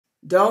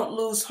Don't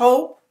lose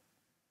hope.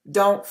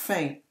 Don't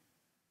faint.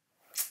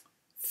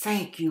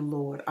 Thank you,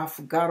 Lord. I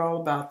forgot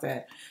all about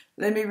that.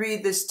 Let me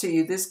read this to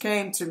you. This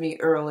came to me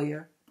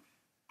earlier,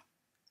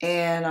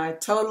 and I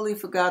totally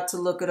forgot to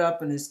look it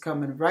up, and it's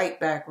coming right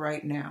back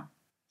right now.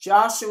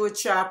 Joshua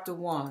chapter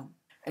 1.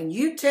 And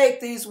you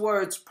take these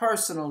words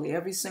personally,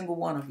 every single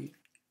one of you.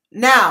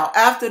 Now,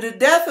 after the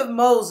death of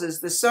Moses,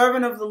 the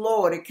servant of the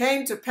Lord, it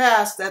came to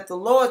pass that the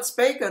Lord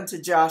spake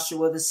unto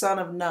Joshua, the son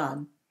of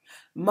Nun,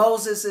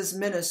 Moses'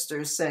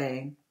 minister,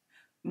 saying,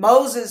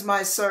 Moses,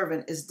 my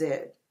servant, is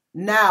dead.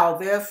 Now,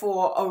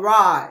 therefore,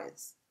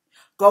 arise,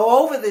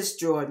 go over this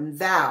Jordan,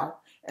 thou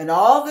and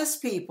all this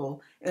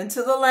people,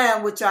 into the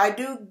land which I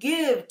do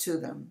give to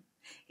them,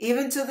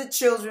 even to the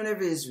children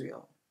of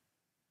Israel.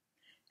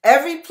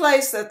 Every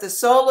place that the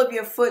sole of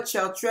your foot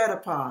shall tread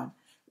upon,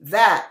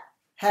 that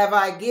have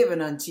I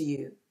given unto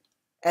you.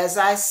 As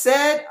I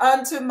said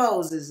unto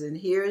Moses, and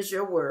here is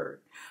your word.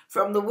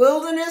 From the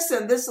wilderness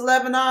and this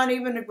Lebanon,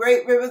 even the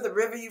great river, the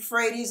river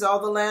Euphrates, all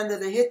the land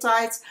of the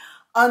Hittites,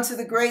 unto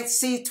the great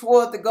sea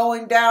toward the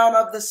going down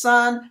of the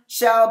sun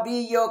shall be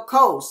your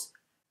coast.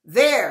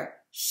 There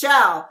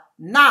shall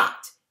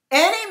not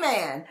any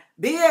man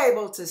be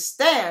able to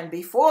stand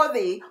before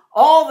thee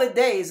all the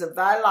days of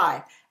thy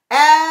life.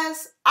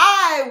 As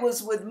I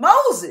was with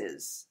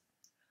Moses,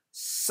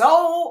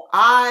 so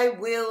I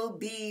will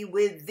be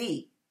with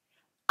thee.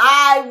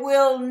 I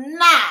will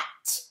not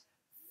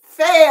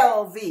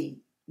fail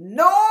thee,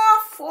 nor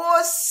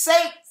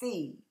forsake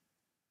thee.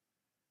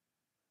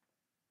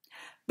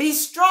 Be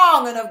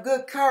strong and of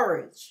good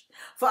courage,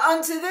 for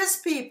unto this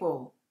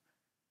people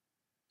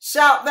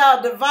shalt thou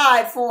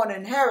divide for an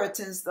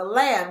inheritance the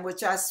land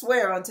which I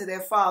swear unto their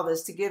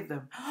fathers to give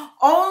them.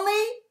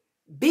 Only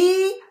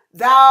be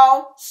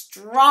thou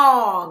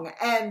strong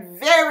and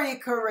very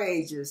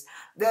courageous,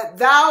 that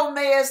thou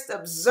mayest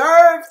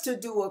observe to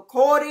do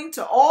according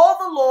to all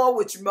the law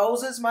which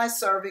Moses my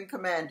servant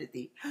commanded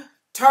thee.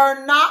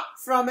 Turn not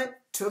from it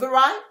to the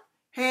right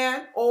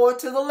hand or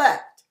to the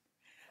left,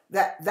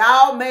 that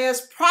thou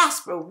mayest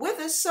prosper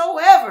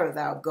whithersoever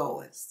thou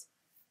goest.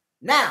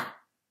 Now,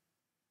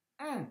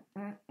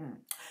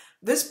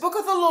 this book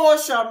of the law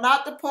shall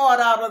not depart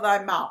out of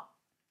thy mouth,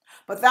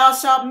 but thou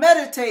shalt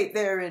meditate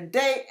therein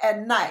day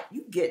and night.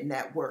 You getting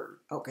that word.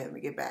 Okay, let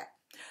me get back.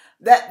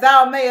 That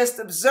thou mayest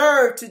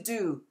observe to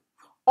do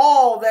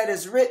all that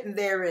is written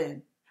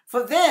therein.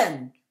 For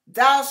then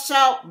thou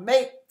shalt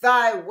make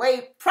thy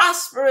way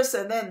prosperous,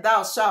 and then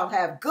thou shalt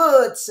have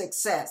good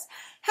success.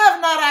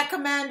 Have not I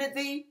commanded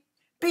thee?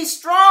 Be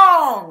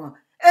strong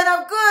and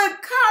of good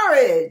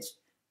courage.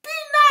 Be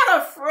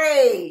not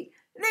afraid,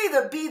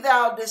 neither be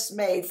thou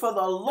dismayed, for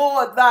the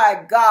Lord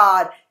thy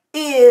God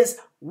is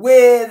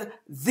with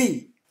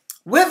thee,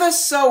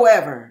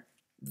 whithersoever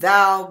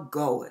thou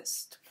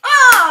goest.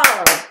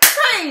 Oh,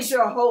 praise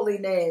your holy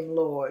name,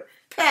 Lord.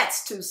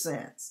 Pat's 2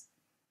 cents.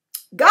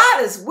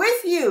 God is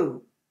with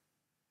you.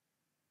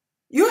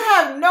 You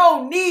have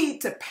no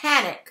need to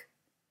panic.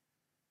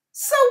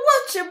 So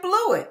what, you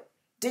blew it?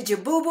 Did you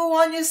boo-boo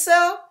on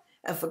yourself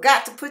and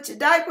forgot to put your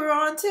diaper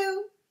on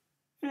too?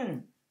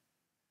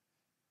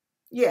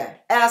 Yeah,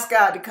 ask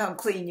God to come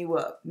clean you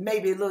up.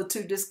 Maybe a little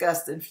too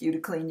disgusting for you to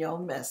clean your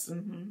own mess.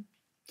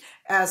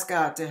 Ask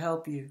God to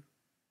help you.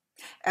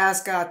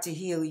 Ask God to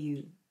heal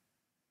you.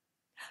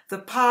 The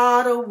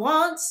potter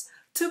wants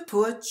to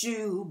put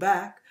you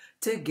back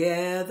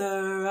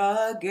together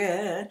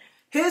again.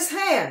 His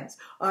hands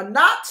are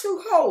not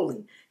too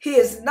holy. He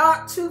is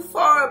not too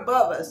far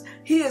above us.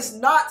 He is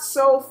not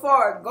so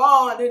far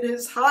gone in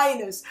his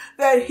highness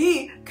that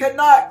he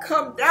cannot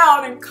come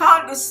down and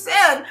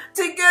condescend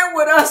to get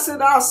with us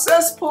in our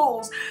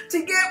cesspools,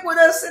 to get with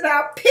us in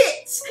our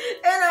pits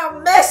and our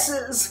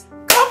messes.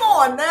 Come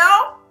on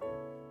now.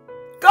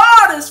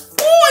 God is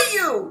for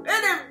you.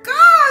 And if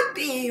God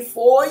be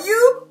for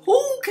you,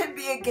 who can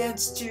be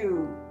against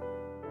you?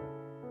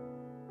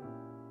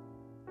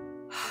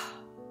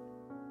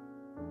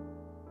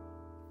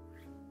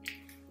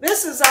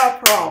 This is our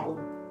problem.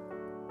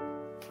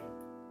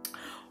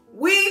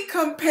 We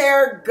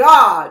compare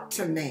God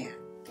to man.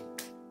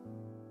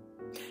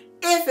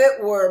 If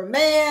it were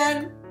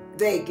man,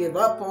 they give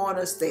up on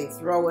us. They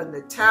throw in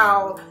the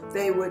towel.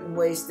 They wouldn't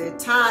waste their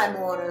time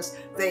on us.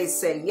 They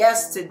say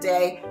yes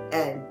today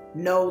and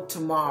no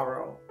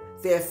tomorrow.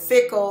 They're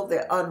fickle.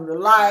 They're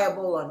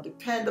unreliable,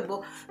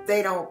 undependable.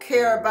 They don't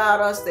care about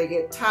us. They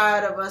get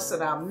tired of us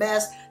and our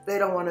mess. They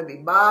don't want to be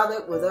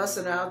bothered with us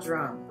and our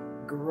drama.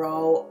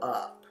 Grow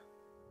up.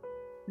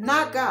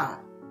 Not God.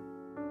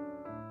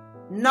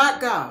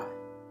 Not God.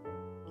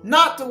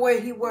 Not the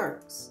way he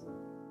works.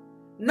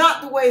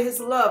 Not the way his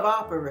love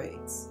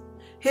operates.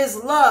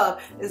 His love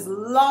is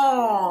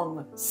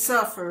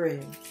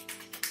long-suffering.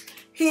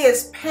 He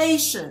is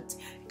patient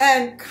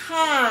and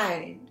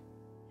kind.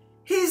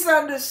 He's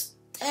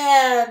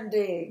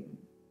understanding.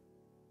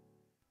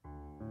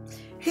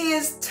 He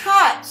is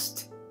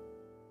touched,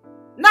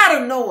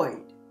 not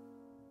annoyed.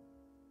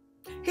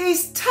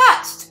 He's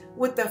touched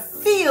with the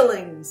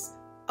feelings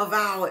of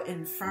our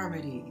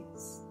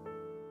infirmities.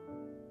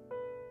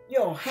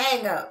 your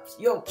hang-ups,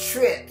 your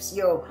trips,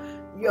 your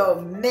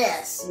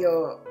mess,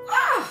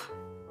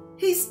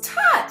 he's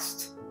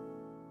touched,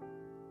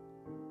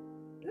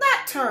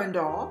 not turned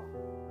off.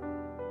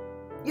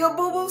 Your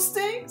boo-boo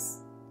stinks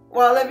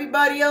while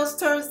everybody else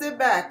turns their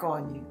back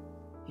on you.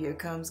 Here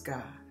comes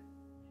God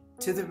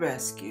to the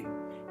rescue.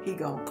 He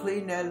gonna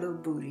clean that little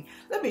booty.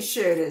 Let me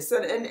share this,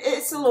 and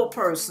it's a little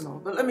personal,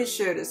 but let me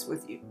share this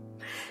with you.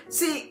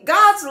 See,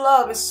 God's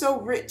love is so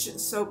rich and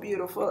so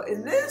beautiful,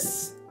 and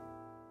this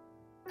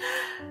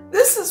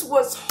is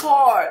what's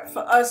hard for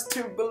us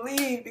to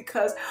believe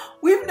because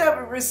we've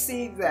never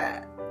received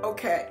that.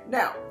 Okay,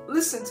 now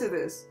listen to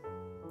this.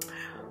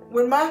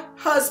 When my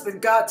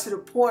husband got to the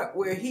point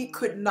where he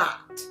could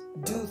not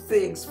do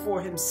things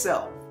for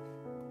himself,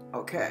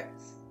 okay,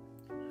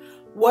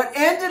 what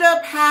ended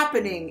up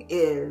happening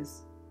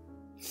is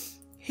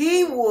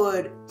he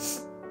would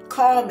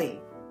call me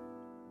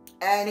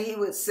and he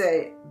would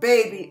say,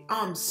 baby,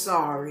 I'm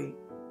sorry.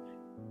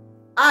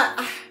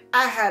 I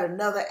had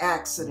another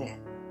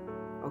accident,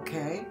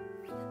 okay?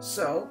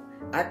 So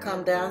I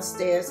come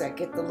downstairs, I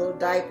get the little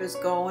diapers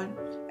going,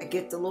 I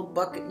get the little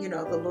bucket, the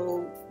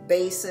little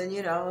basin,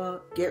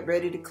 get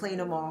ready to clean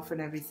them off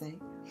and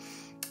everything.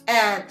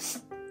 And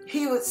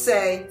he would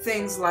say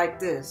things like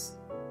this.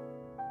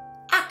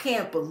 I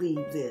can't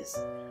believe this.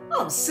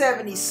 I'm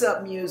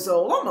 70-something years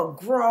old. I'm a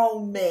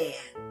grown man.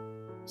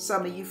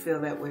 Some of you feel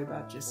that way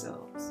about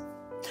yourselves.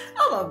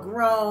 I'm a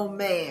grown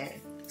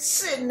man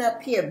sitting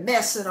up here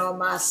messing on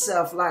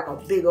myself like a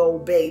big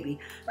old baby.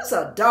 That's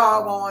a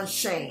doggone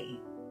shame.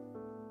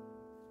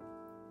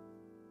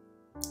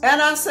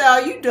 And I say,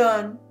 are you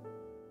done?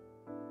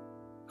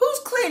 Who's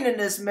cleaning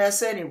this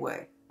mess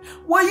anyway?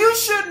 Well, you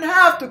shouldn't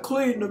have to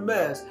clean the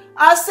mess.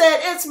 I said,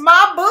 it's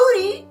my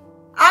booty.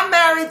 I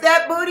married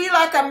that booty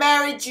like I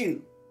married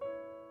you.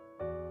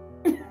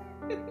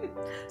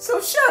 So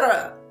shut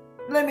up.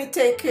 Let me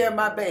take care of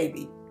my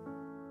baby.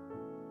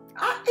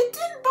 It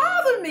didn't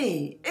bother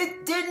me.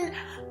 It didn't,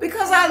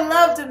 because I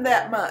loved him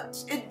that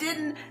much.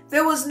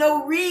 There was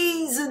no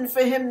reason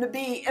for him to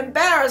be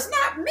embarrassed.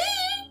 Not me.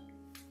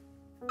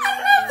 I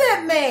love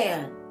that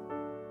man.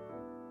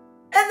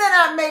 And then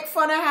I'd make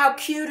fun of how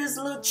cute his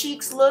little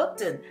cheeks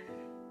looked and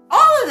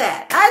all of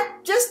that.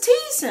 I'd just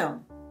tease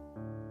him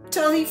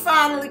till he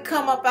finally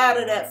come up out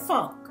of that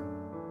funk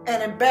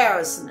and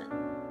embarrassment.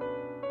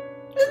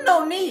 There's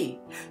no need.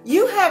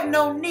 You have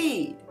no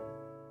need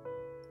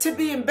to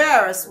be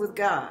embarrassed with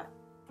God.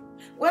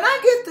 When I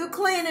get through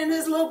cleaning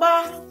his little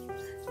bottle,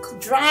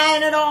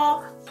 drying it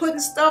all, putting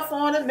stuff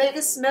on it, make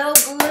it smell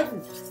good,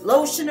 and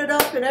lotion it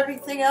up and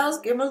everything else,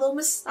 give him a little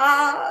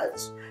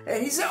massage,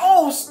 and he said,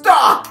 oh,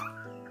 stop.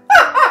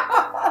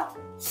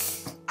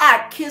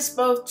 I kiss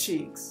both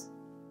cheeks.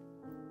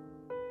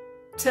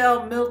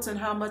 Tell Milton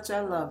how much I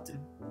loved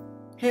him.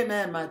 Him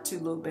and my two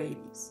little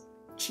babies.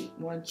 Cheek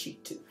one,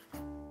 cheek two.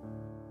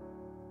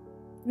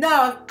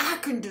 Now, if I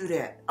can do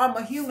that, I'm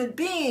a human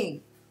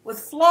being with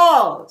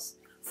flaws,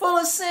 full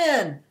of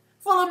sin,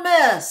 full of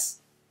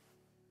mess,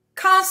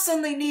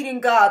 constantly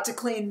needing God to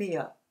clean me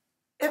up.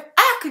 If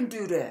I can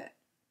do that,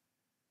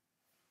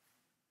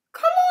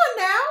 come on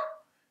now.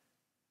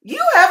 You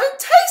haven't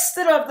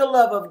tasted of the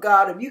love of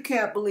God if you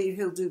can't believe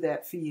he'll do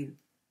that for you.